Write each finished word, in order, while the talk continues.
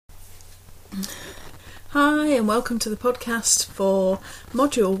Hi and welcome to the podcast for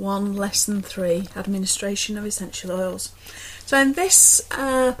Module 1, Lesson 3, Administration of Essential Oils. So in this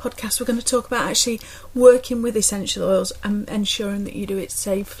podcast we're going to talk about actually working with essential oils and ensuring that you do it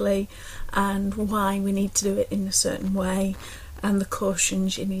safely and why we need to do it in a certain way and the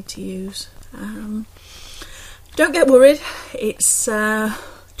cautions you need to use. Don't get worried, it's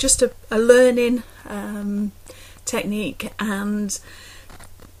just a learning technique, and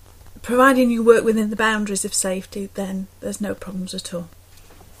providing you work within the boundaries of safety, then there's no problems at all.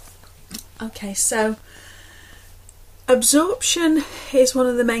 Okay, so absorption is one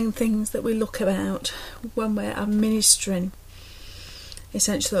of the main things that we look about when we're administering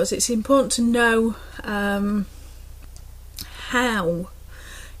essential oils. It's important to know how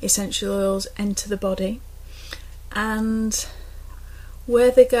essential oils enter the body and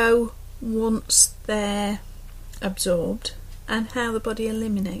where they go once they're absorbed, and how the body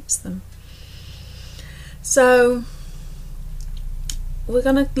eliminates them. So we're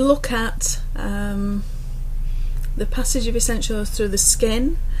going to look at the passage of essential oils through the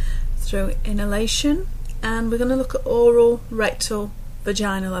skin, through inhalation, and we're going to look at oral, rectal,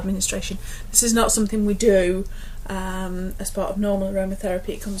 vaginal administration. This is not something we do as part of normal aromatherapy.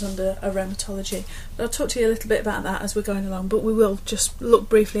 It comes under aromatology. But I'll talk to you a little bit about that as we're going along, but we will just look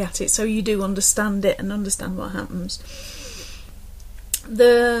briefly at it so you do understand it and understand what happens.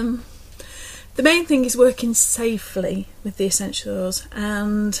 The main thing is working safely with the essential oils,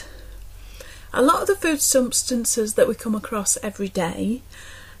 and a lot of the food substances that we come across every day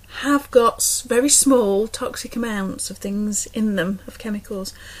have got very small toxic amounts of things in them, of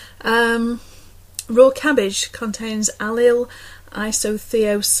chemicals. Raw cabbage contains allyl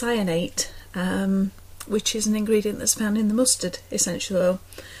isothiocyanate, which is an ingredient that's found in the mustard essential oil.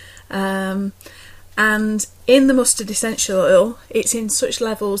 And in the mustard essential oil, it's in such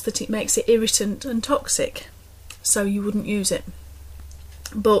levels that it makes it irritant and toxic, so you wouldn't use it.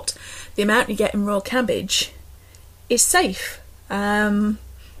 But the amount you get in raw cabbage is safe. You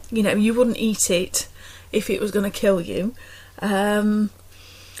wouldn't eat it if it was going to kill you. And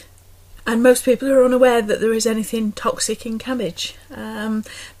most people are unaware that there is anything toxic in cabbage. There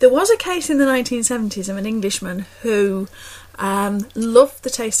was a case in the 1970s of an Englishman who loved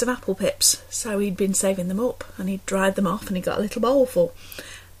the taste of apple pips, so he'd been saving them up and he'd dried them off and he got a little bowl full,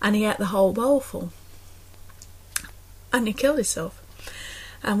 and he ate the whole bowl full and he killed himself.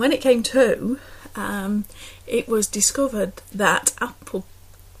 And when it came to, it was discovered that apple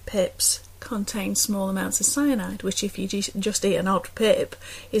pips contain small amounts of cyanide, which if you just eat an odd pip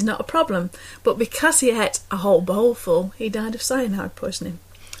is not a problem, but because he ate a whole bowl full, he died of cyanide poisoning.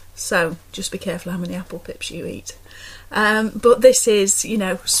 So just be careful how many apple pips you eat. But this is,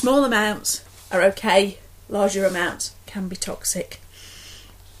 small amounts are okay, larger amounts can be toxic.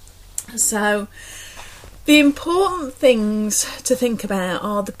 So the important things to think about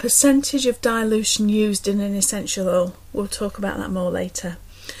are the percentage of dilution used in an essential oil. We'll talk about that more later.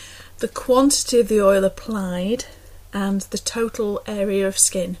 The quantity of the oil applied and the total area of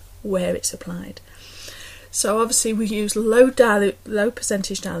skin where it's applied. So obviously we use low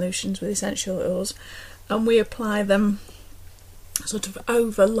percentage dilutions with essential oils, and we apply them sort of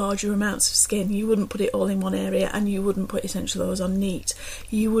over larger amounts of skin. You wouldn't put it all in one area, and you wouldn't put essential oils on neat.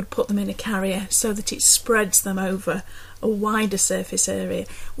 You would put them in a carrier so that it spreads them over a wider surface area,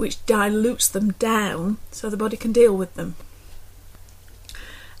 which dilutes them down so the body can deal with them.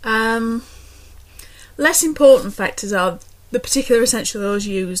 Less important factors are the particular essential oils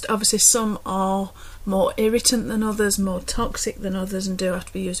used. Obviously some are more irritant than others, more toxic than others, and do have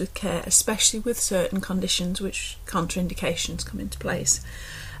to be used with care, especially with certain conditions which contraindications come into place.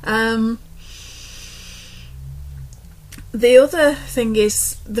 The other thing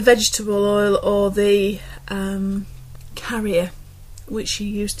is the vegetable oil or the carrier which you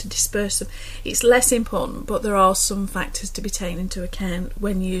use to disperse them. It's less important, but there are some factors to be taken into account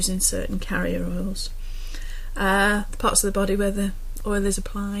when using certain carrier oils. The parts of the body where the oil is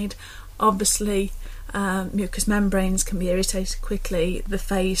applied, obviously mucous membranes can be irritated quickly. The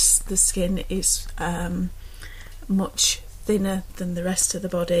face, the skin is much thinner than the rest of the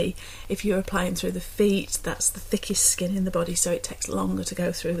body. If you're applying through the feet, that's the thickest skin in the body, so it takes longer to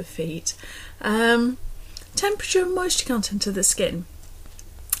go through the feet. Temperature and moisture content of the skin.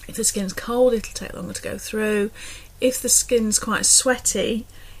 If the skin's cold, it'll take longer to go through. If the skin's quite sweaty,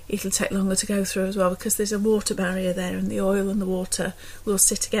 it'll take longer to go through as well, because there's a water barrier there and the oil and the water will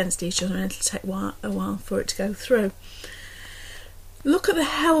sit against each other and it'll take a while for it to go through. Look at the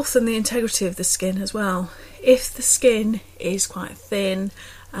health and the integrity of the skin as well. If the skin is quite thin,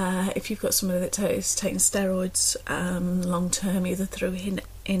 if you've got somebody that is taking steroids long term, either through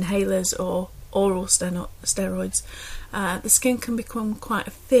inhalers or oral steroids, the skin can become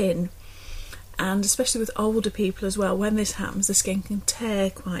quite thin, and especially with older people as well, when this happens the skin can tear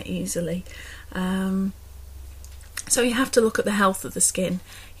quite easily. So you have to look at the health of the skin.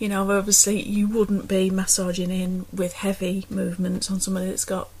 You know, obviously you wouldn't be massaging in with heavy movements on somebody that's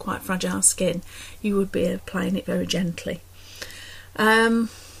got quite fragile skin. You would be applying it very gently. How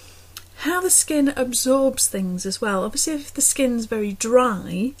the skin absorbs things as well. Obviously if the skin's very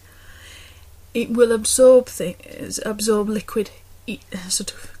dry, it will absorb liquid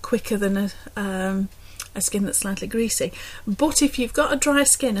sort of quicker than a skin that's slightly greasy. But if you've got a dry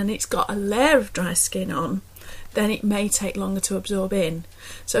skin and it's got a layer of dry skin on, then it may take longer to absorb in.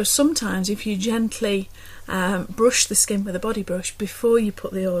 So sometimes if you gently brush the skin with a body brush before you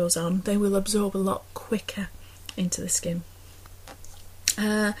put the oils on, they will absorb a lot quicker into the skin.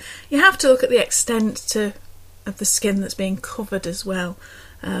 You have to look at the extent of the skin that's being covered as well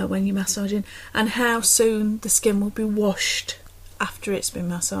when you're massaging, and how soon the skin will be washed after it's been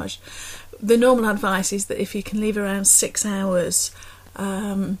massaged. The normal advice is that if you can leave around 6 hours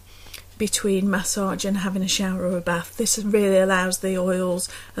between massage and having a shower or a bath, this really allows the oils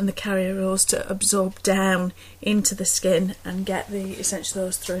and the carrier oils to absorb down into the skin and get the essential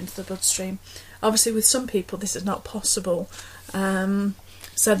oils through into the bloodstream. Obviously with some people this is not possible,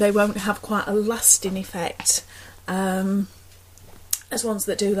 so they won't have quite a lasting effect as ones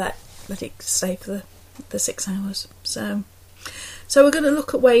that do let it stay for the 6 hours. So we're going to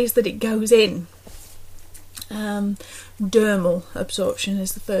look at ways that it goes in. Dermal absorption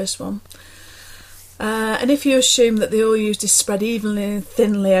is the first one, and if you assume that the oil used is spread evenly and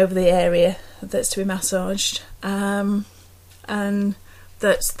thinly over the area that's to be massaged, and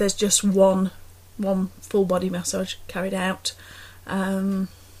that there's just one full body massage carried out in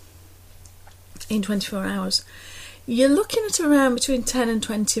 24 hours, you're looking at around between 10 and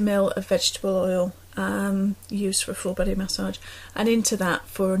 20 ml of vegetable oil used for a full body massage, and into that,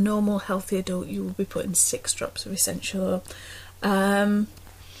 for a normal healthy adult, you will be putting 6 drops of essential oil.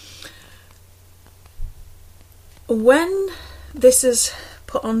 When this is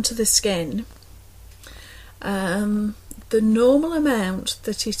put onto the skin, the normal amount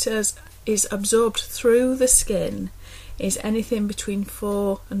that it is absorbed through the skin is anything between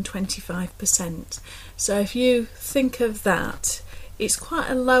 4 and 25%. So if you think of that, it's quite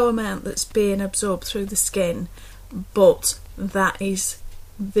a low amount that's being absorbed through the skin, but that is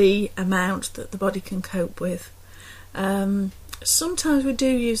the amount that the body can cope with. Sometimes we do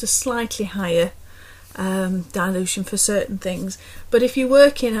use a slightly higher dilution for certain things, but if you're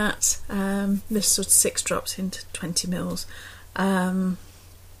working at this sort of 6 drops into 20 mils,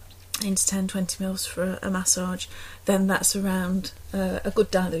 into 10-20 mils for a massage, then that's around a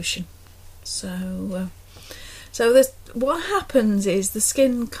good dilution. So what happens is the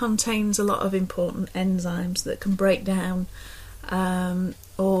skin contains a lot of important enzymes that can break down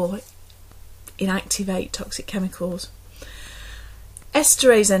or inactivate toxic chemicals.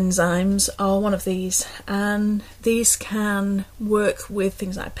 Esterase enzymes are one of these, and these can work with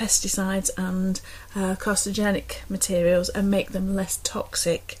things like pesticides and carcinogenic materials and make them less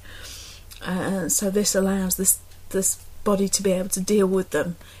toxic. So this allows this body to be able to deal with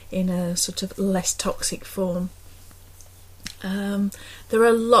them in a sort of less toxic form. There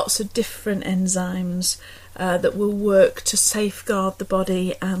are lots of different enzymes that will work to safeguard the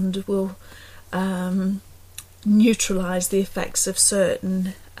body and will neutralise the effects of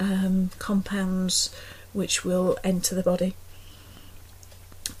certain compounds which will enter the body.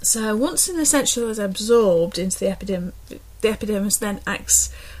 So once an essential is absorbed into the epidermis then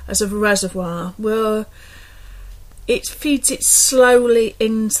acts as a reservoir where it feeds it slowly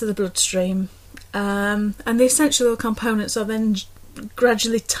into the bloodstream, and the essential oil components are then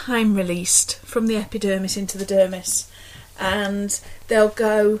gradually time released from the epidermis into the dermis, and they'll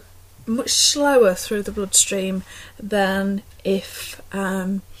go much slower through the bloodstream than if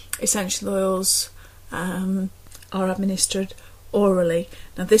essential oils are administered orally.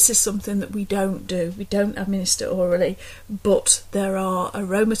 Now this is something that we don't do. We don't administer orally, but there are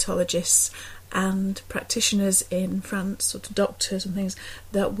aromatologists and practitioners in France, sort of doctors and things,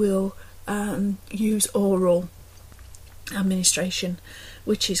 that will use oral administration,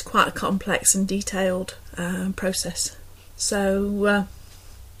 which is quite a complex and detailed process. So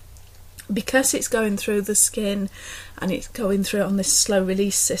because it's going through the skin and it's going through on this slow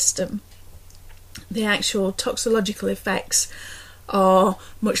release system, the actual toxicological effects are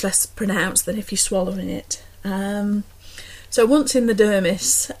much less pronounced than if you're swallowing it. So once in the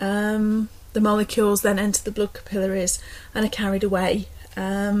dermis, the molecules then enter the blood capillaries and are carried away.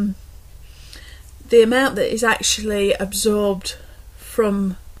 The amount that is actually absorbed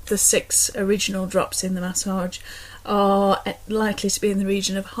from the 6 original drops in the massage are likely to be in the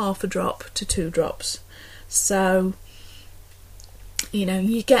region of half a drop to 2 drops. So, you know,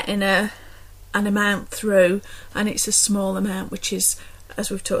 you're getting an amount through, and it's a small amount, which is, as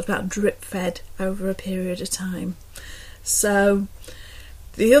we've talked about, drip fed over a period of time. So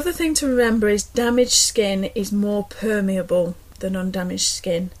the other thing to remember is damaged skin is more permeable than undamaged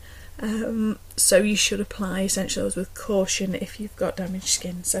skin. So you should apply essential oils with caution if you've got damaged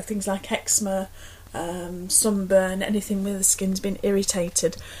skin. So things like eczema, sunburn, anything where the skin's been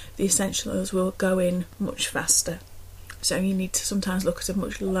irritated, the essential oils will go in much faster. So you need to sometimes look at a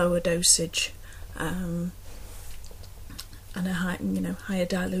much lower dosage and a higher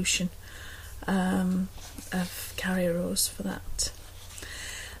dilution of carrier oils for that.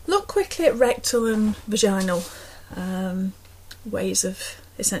 Look quickly at rectal and vaginal ways of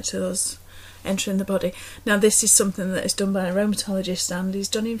essential oils entering the body. Now, this is something that is done by a rheumatologist and is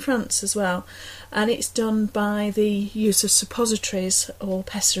done in France as well, and it's done by the use of suppositories or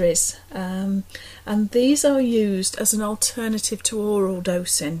pessaries, and these are used as an alternative to oral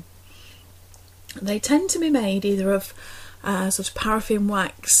dosing. They tend to be made either of sort of paraffin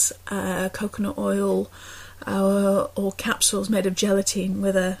wax, coconut oil, or capsules made of gelatin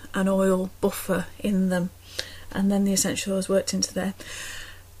with an oil buffer in them, and then the essential oils worked into there.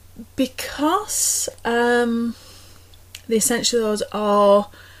 Because the essential oils are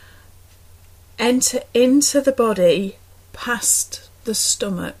enter into the body past the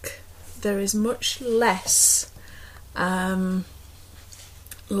stomach, there is much less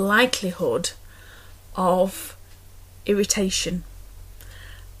likelihood of irritation,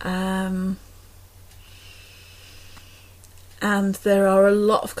 and there are a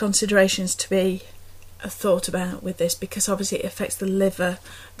lot of considerations to be thought about with this, because obviously it affects the liver.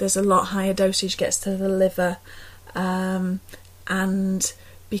 There's a lot higher dosage gets to the liver, and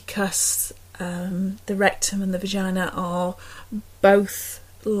because the rectum and the vagina are both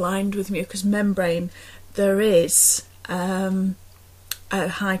lined with mucous membrane, there is a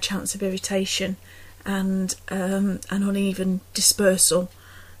high chance of irritation and an uneven dispersal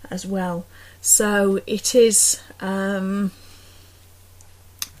as well. So it is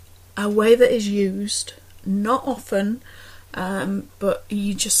a way that is used, not often, but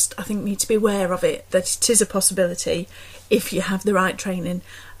you just, I think, need to be aware of it, that it is a possibility if you have the right training,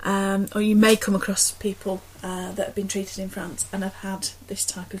 or you may come across people that have been treated in France and have had this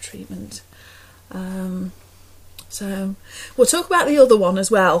type of treatment. So we'll talk about the other one as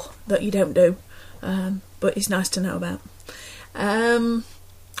well that you don't do, but it's nice to know about.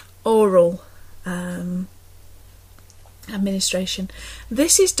 Oral administration.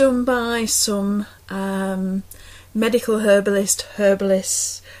 This is done by some medical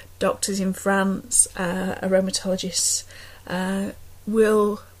herbalists, doctors in France, aromatologists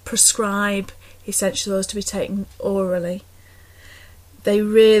will prescribe essential oils to be taken orally. They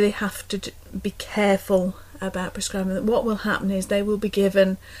really have to be careful about prescribing them. What will happen is they will be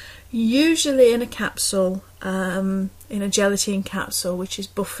given usually in a capsule, in a gelatin capsule, which is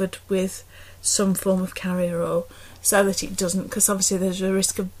buffered with some form of carrier oil, so that it doesn't, because obviously there's a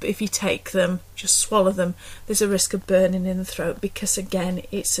risk of, if you take them, just swallow them, there's a risk of burning in the throat, because again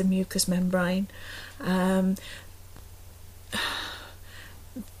it's a mucous membrane.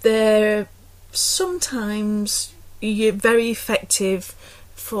 They're sometimes very effective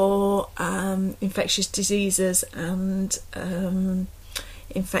for infectious diseases and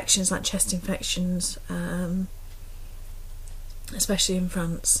infections like chest infections, especially in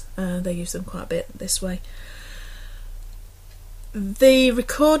France. They use them quite a bit this way. The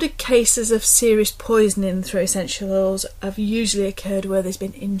recorded cases of serious poisoning through essential oils have usually occurred where there's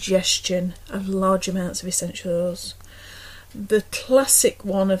been ingestion of large amounts of essential oils. The classic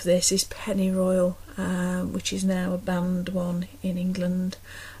one of this is pennyroyal, which is now a banned one in England,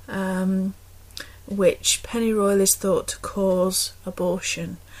 which pennyroyal is thought to cause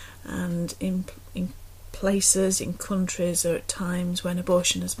abortion, and in places, in countries, or at times when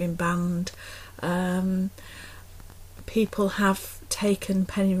abortion has been banned, people have taken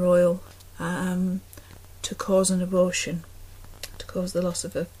pennyroyal to cause an abortion, to cause the loss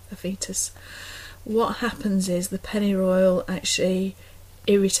of a fetus. What happens is the pennyroyal actually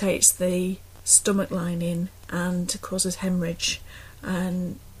irritates the stomach lining and causes hemorrhage,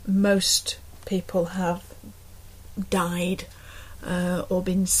 and most people have died or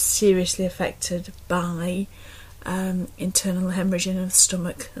been seriously affected by internal hemorrhaging of the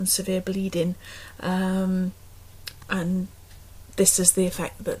stomach and severe bleeding, and this is the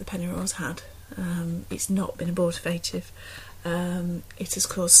effect that the pennyroyal's had. It's not been abortivative. It has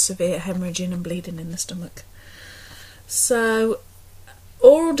caused severe hemorrhaging and bleeding in the stomach. So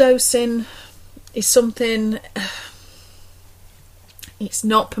Oral dosing is something, it's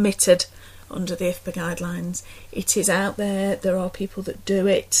not permitted under the IFPA guidelines. It is out there. There are people that do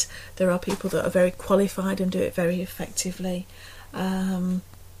it. There are people that are very qualified and do it very effectively.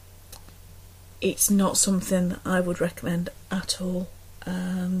 It's not something I would recommend at all.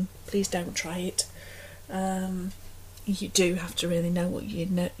 Please don't try it. You do have to really know what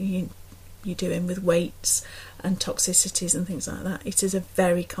you're doing with weights and toxicities and things like that. It is a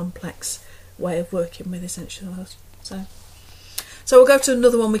very complex way of working with essential oils. So we'll go to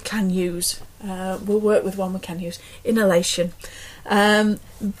another one we can use. We'll work with one we can use. Inhalation.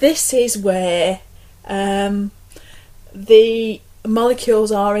 This is where the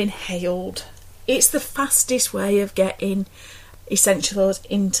molecules are inhaled. It's the fastest way of getting essential oils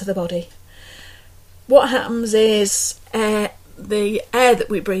into the body. What happens is the air that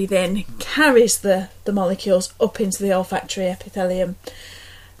we breathe in carries the molecules up into the olfactory epithelium.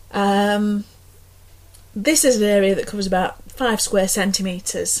 This is an area that covers about 5 square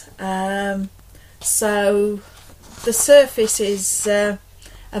centimetres. So the surface is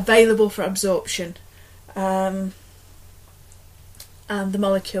available for absorption, and the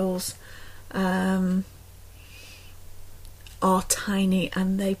molecules are tiny,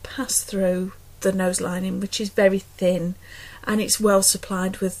 and they pass through the nose lining, which is very thin, and it's well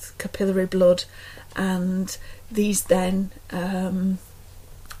supplied with capillary blood, and these then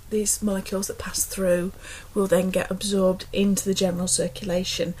these molecules that pass through will then get absorbed into the general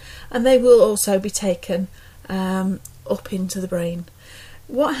circulation, and they will also be taken up into the brain.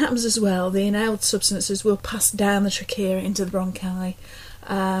 What happens as well, the inhaled substances will pass down the trachea into the bronchi,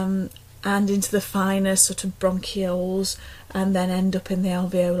 and into the finer sort of bronchioles, and then end up in the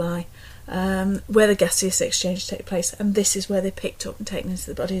alveoli, where the gaseous exchange takes place, and this is where they're picked up and taken into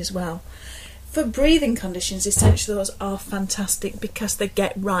the body as well. For breathing conditions, essential oils are fantastic because they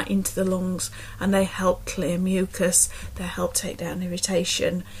get right into the lungs and they help clear mucus, they help take down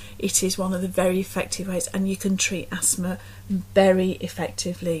irritation. It is one of the very effective ways, and you can treat asthma very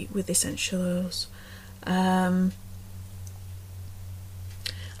effectively with essential oils.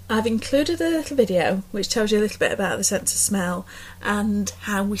 I've included a little video which tells you a little bit about the sense of smell and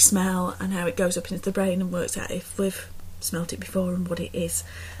how we smell and how it goes up into the brain and works out if we've smelt it before and what it is.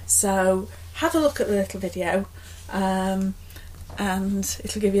 So have a look at the little video, and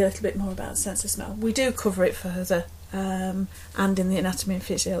it'll give you a little bit more about the sense of smell. We do cover it further, and in the anatomy and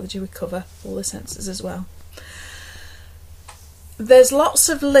physiology we cover all the senses as well. There's lots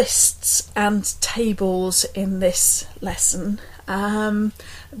of lists and tables in this lesson.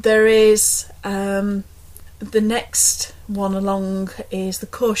 There is the next one along is the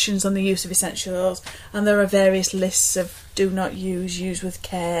cautions on the use of essential oils, and there are various lists of do not use with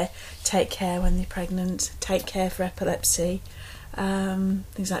care, take care when you're pregnant, take care for epilepsy,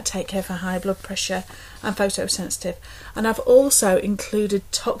 things like take care for high blood pressure and photosensitive. And I've also included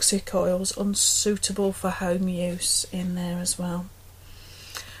toxic oils unsuitable for home use in there as well.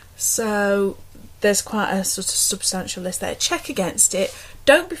 So there's quite a sort of substantial list there. Check against it.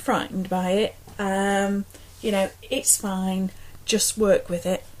 Don't be frightened by it. You know, it's fine. Just work with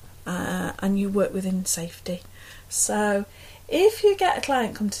it, and you work within safety. So if you get a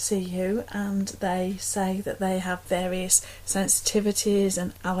client come to see you and they say that they have various sensitivities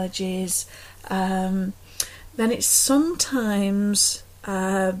and allergies, then it's sometimes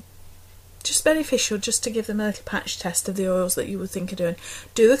just beneficial just to give them a little patch test of the oils that you would think of doing.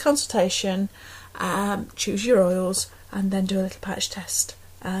 Do the consultation, choose your oils, and then do a little patch test.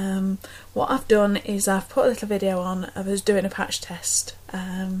 What I've done is I've put a little video on of us doing a patch test,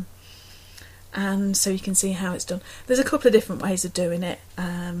 and so you can see how it's done. There's a couple of different ways of doing it,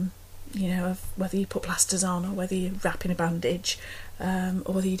 you know, of whether you put plasters on or whether you wrap in a bandage,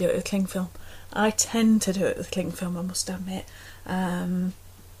 or whether you do it with cling film. I tend to do it with cling film, I must admit,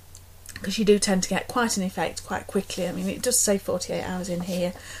 because you do tend to get quite an effect quite quickly. I mean, it does say 48 hours in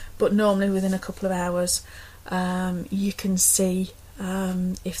here, but normally within a couple of hours you can see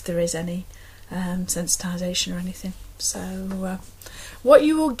if there is any sensitisation or anything. So what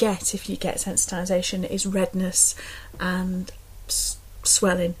you will get if you get sensitisation is redness and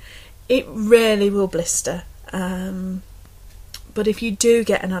swelling. It rarely will blister, but if you do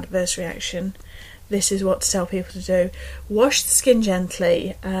get an adverse reaction, this is what to tell people to do. Wash the skin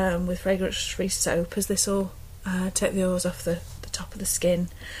gently with fragrance-free soap, as this will take the oils off the top of the skin.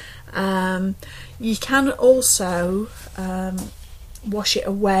 You can also wash it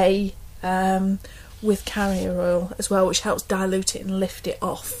away with carrier oil as well, which helps dilute it and lift it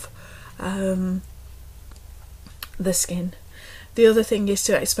off the skin. The other thing is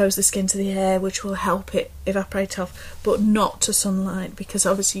to expose the skin to the air, which will help it evaporate off, but not to sunlight, because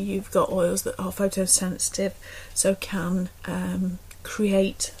obviously you've got oils that are photosensitive, so can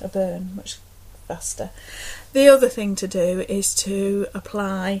create a burn much faster. The other thing to do is to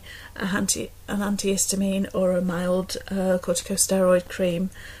apply an antihistamine or a mild corticosteroid cream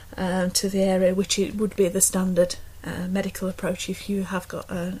to the area, which it would be the standard medical approach if you have got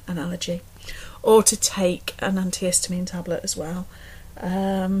an allergy, or to take an antihistamine tablet as well.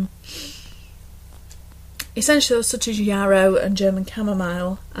 Essential oils such as yarrow and German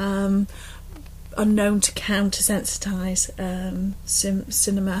chamomile are known to counter-sensitise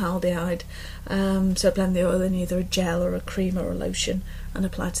cinnamaldehyde. So blend the oil in either a gel or a cream or a lotion and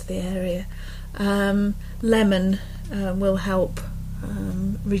apply to the area. Lemon will help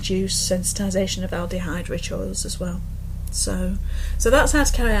reduce sensitisation of aldehyde-rich oils as well. So that's how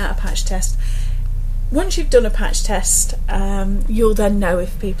to carry out a patch test. Once you've done a patch test, you'll then know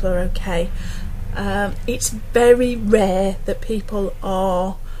if people are okay. It's very rare that people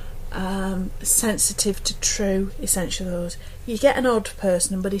are sensitive to true essential oils. You get an odd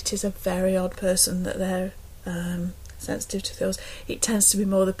person, but it is a very odd person that they're sensitive to the oils. It tends to be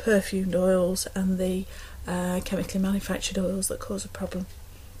more the perfumed oils and the chemically manufactured oils that cause a problem.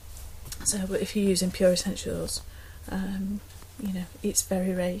 So, but if you're using pure essential oils, it's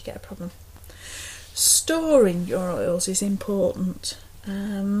very rare you get a problem. Storing your oils is important.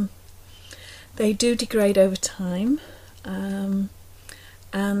 They do degrade over time, and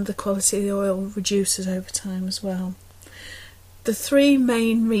the quality of the oil reduces over time as well. The three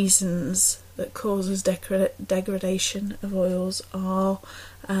main reasons that causes degradation of oils are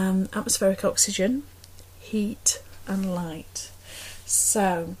atmospheric oxygen, heat and light.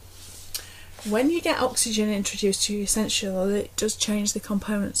 So when you get oxygen introduced to your essential oil, it does change the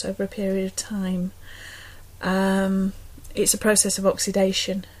components over a period of time. It's a process of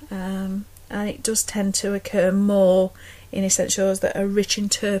oxidation, and it does tend to occur more in essential oils that are rich in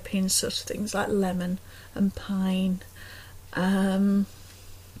terpenes, such as things like lemon and pine. The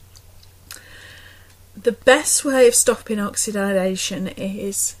best way of stopping oxidation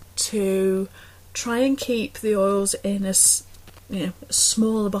is to try and keep the oils in as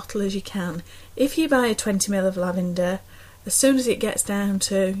smaller bottle as you can. If you buy a 20ml of lavender, as soon as it gets down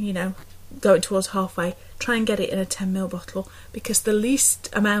to going towards halfway, try and get it in a 10ml bottle, because the least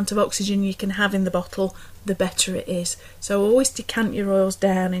amount of oxygen you can have in the bottle, the better it is. So always decant your oils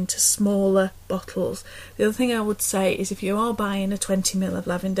down into smaller bottles. The other thing I would say is, if you are buying a 20ml of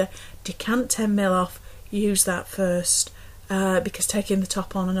lavender, decant 10ml off, use that first, because taking the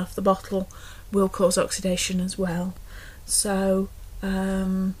top on and off the bottle will cause oxidation as well. So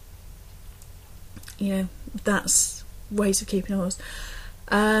that's ways of keeping oils.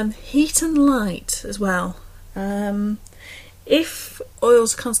 Heat and light as well. If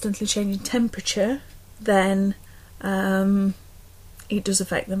oils are constantly changing temperature, then it does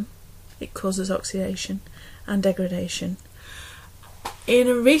affect them. It causes oxidation and degradation. In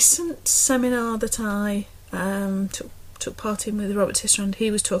a recent seminar that I took part in with Robert Tisserand,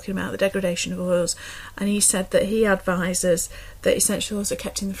 he was talking about the degradation of oils, and he said that he advises that essential oils are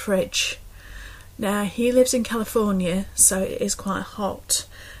kept in the fridge. Now, he lives in California, so it is quite hot,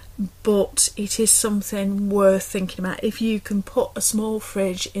 but it is something worth thinking about. If you can put a small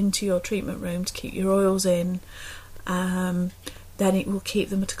fridge into your treatment room to keep your oils in, then it will keep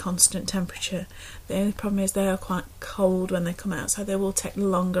them at a constant temperature. The only problem is they are quite cold when they come out, so they will take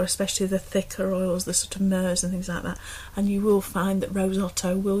longer, especially the thicker oils, the sort of myrrhs and things like that. And you will find that Rose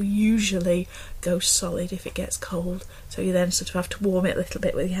Otto will usually go solid if it gets cold, so you then sort of have to warm it a little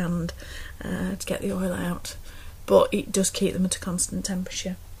bit with your hand to get the oil out. But it does keep them at a constant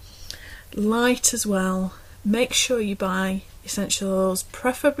temperature. Light as well. Make sure you buy essential oils,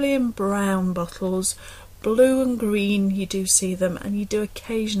 preferably in brown bottles. Blue and green, you do see them, and you do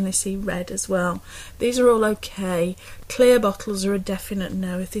occasionally see red as well. These are all okay. Clear bottles are a definite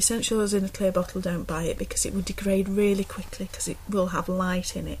no. If the essential oil is in a clear bottle, don't buy it, because it will degrade really quickly, because it will have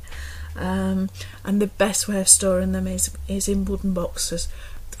light in it. And the best way of storing them is in wooden boxes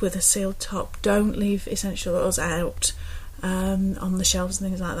with a sealed top. Don't leave essential oils out on the shelves and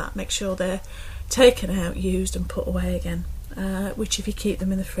things like that. Make sure they're taken out, used and put away again. Which if you keep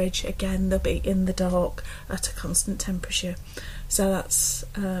them in the fridge, again, they'll be in the dark at a constant temperature. So that's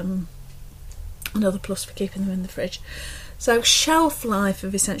another plus for keeping them in the fridge. So shelf life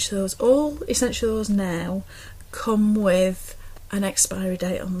of essential oils. All essential oils now come with an expiry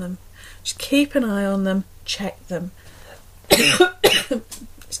date on them. Just keep an eye on them, check them.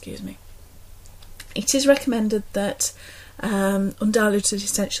 Excuse me. It is recommended that undiluted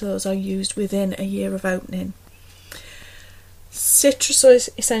essential oils are used within a year of opening. Citrus oil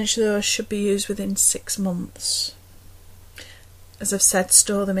essential oils should be used within 6 months. As I've said,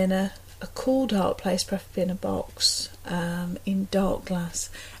 store them in a cool, dark place, preferably in a box, in dark glass.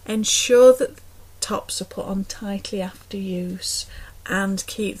 Ensure that the tops are put on tightly after use, and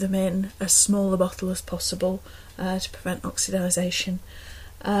keep them in a smaller bottle as possible to prevent oxidisation.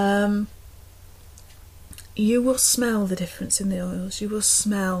 You will smell the difference in the oils. You will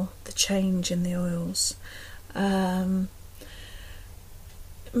smell the change in the oils.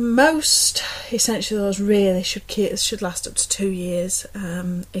 Most essential oils really should last up to 2 years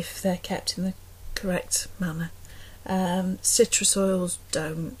if they're kept in the correct manner. Citrus oils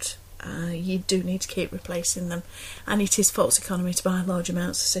don't. You do need to keep replacing them, and it is false economy to buy large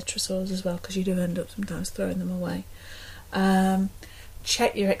amounts of citrus oils as well, because you do end up sometimes throwing them away.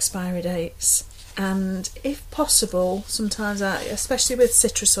 Check your expiry dates, and if possible, sometimes especially with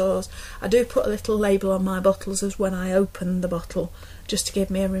citrus oils, I do put a little label on my bottles as when I open the bottle, just to give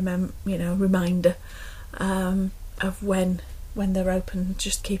me a reminder of when they're open.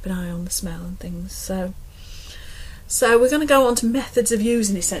 Just keep an eye on the smell and things. So we're going to go on to methods of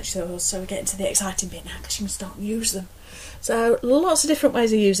using essential oils. So we're getting to the exciting bit now, because you can start and use them. So lots of different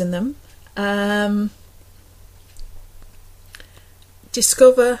ways of using them.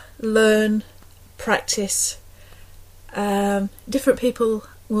 Discover, learn, practice. Different people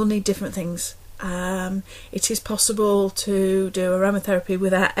will need different things. It is possible to do aromatherapy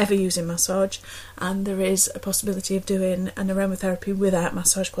without ever using massage, and there is a possibility of doing an aromatherapy without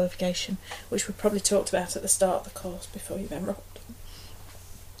massage qualification, which we probably talked about at the start of the course before you've enrolled.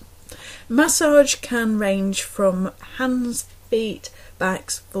 Massage can range from hands, feet,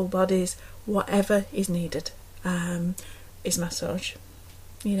 backs, full bodies, whatever is needed is massage.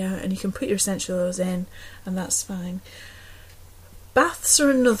 And you can put your essential oils in, and that's fine. Baths are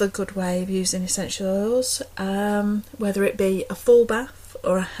another good way of using essential oils, whether it be a full bath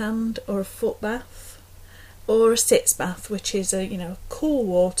or a hand or a foot bath, or a sitz bath, which is a cool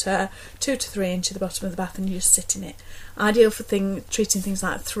water, 2 to 3 inches at the bottom of the bath, and you just sit in it. Ideal for treating things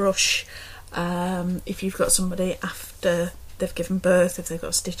like thrush. If you've got somebody after they've given birth, if they've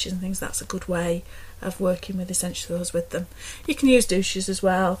got stitches and things, that's a good way of working with essential oils with them. You can use douches as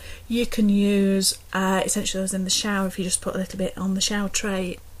well. You can use essential oils in the shower. If you just put a little bit on the shower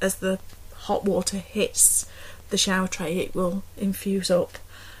tray, as the hot water hits the shower tray, it will infuse up.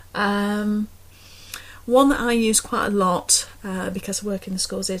 One that I use quite a lot because I work in the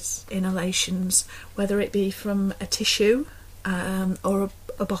schools is inhalations, whether it be from a tissue or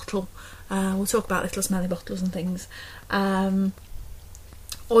a bottle. We'll talk about little smelly bottles and things.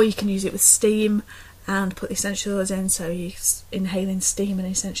 Or you can use it with steam and put the essential oils in, so you're inhaling steam and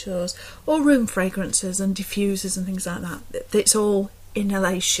essential oils, or room fragrances and diffusers and things like that. It's all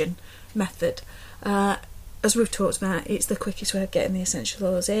inhalation method. As we've talked about, it's the quickest way of getting the essential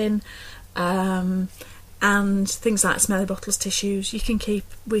oils in. And things like smelly bottles, tissues, you can keep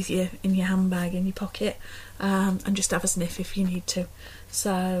with you in your handbag, in your pocket, and just have a sniff if you need to.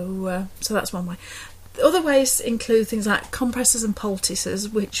 So that's one way. The other ways include things like compressors and poultices,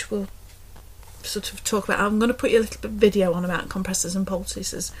 which we'll sort of talk about. I'm going to put you a little bit video on about compressors and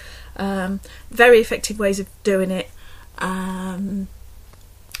poultices. Very effective ways of doing it, and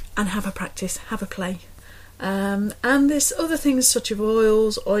have a practice, have a play. And there's other things such as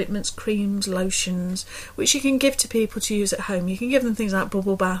oils, ointments, creams, lotions, which you can give to people to use at home. You can give them things like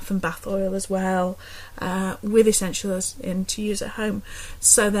bubble bath and bath oil as well, with essential oils in to use at home.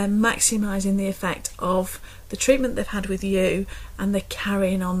 So they're maximising the effect of the treatment they've had with you, and they're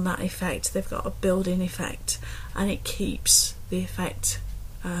carrying on that effect. They've got a building effect, and it keeps the effect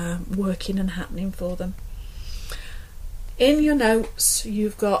working and happening for them. In your notes,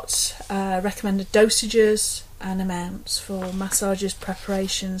 you've got recommended dosages and amounts for massages,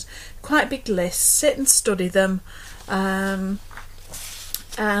 preparations. Quite a big list. Sit and study them. And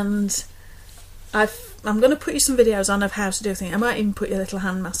I'm going to put you some videos on of how to do things. I might even put you a little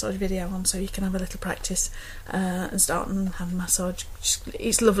hand massage video on, so you can have a little practice and start and have a massage.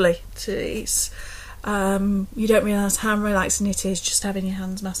 It's lovely. You don't realise how relaxing it is just having your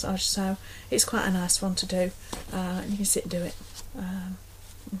hands massaged, so it's quite a nice one to do. You can sit and do it and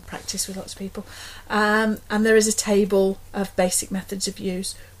practice with lots of people. And there is a table of basic methods of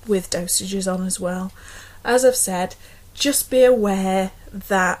use with dosages on as well. As I've said, just be aware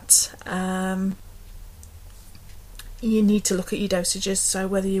that you need to look at your dosages. So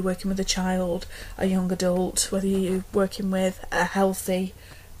whether you're working with a child, a young adult, whether you're working with a healthy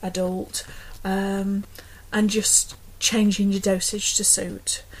adult, and just changing your dosage to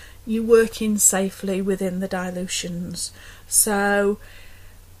suit. You're working safely within the dilutions. So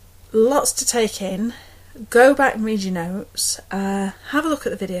lots to take in. go back and read your notes, have a look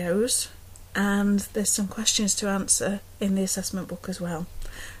at the videos, and there's some questions to answer in the assessment book as well.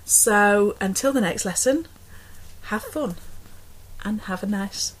 So until the next lesson, have fun and have a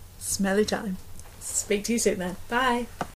nice smelly time. Speak to you soon then. Bye.